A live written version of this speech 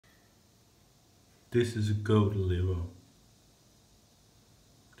This is a goat liver.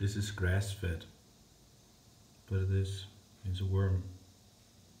 This is grass fed, but this is a worm.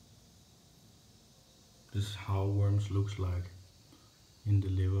 This is how worms looks like in the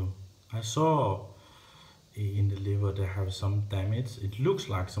liver. I saw in the liver they have some damage. It looks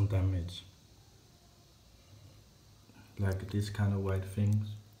like some damage, like this kind of white things.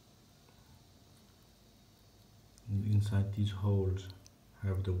 And inside these holes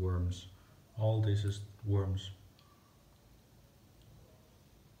have the worms. All this is worms.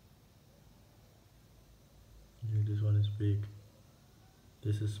 Yeah, this one is big.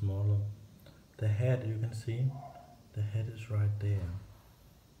 This is smaller. The head, you can see, the head is right there.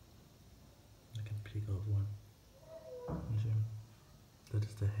 I can pick up one. You see? That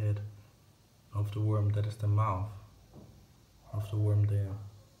is the head of the worm. That is the mouth of the worm there.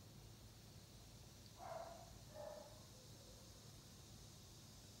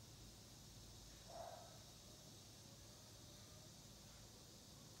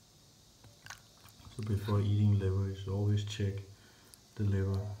 So before eating liver, you should always check the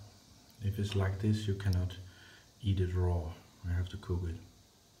liver. If it's like this, you cannot eat it raw. You have to cook it.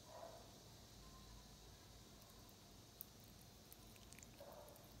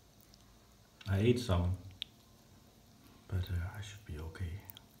 I ate some, but I should be okay.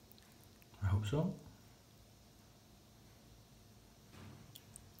 I hope so.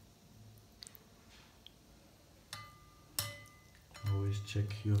 Always check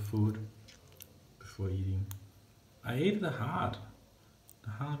your food before eating. I ate the heart. The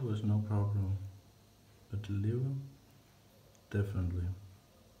heart was no problem, but the liver, definitely.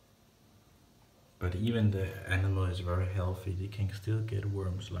 But even the animal is very healthy. They can still get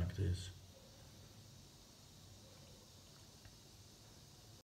worms like this.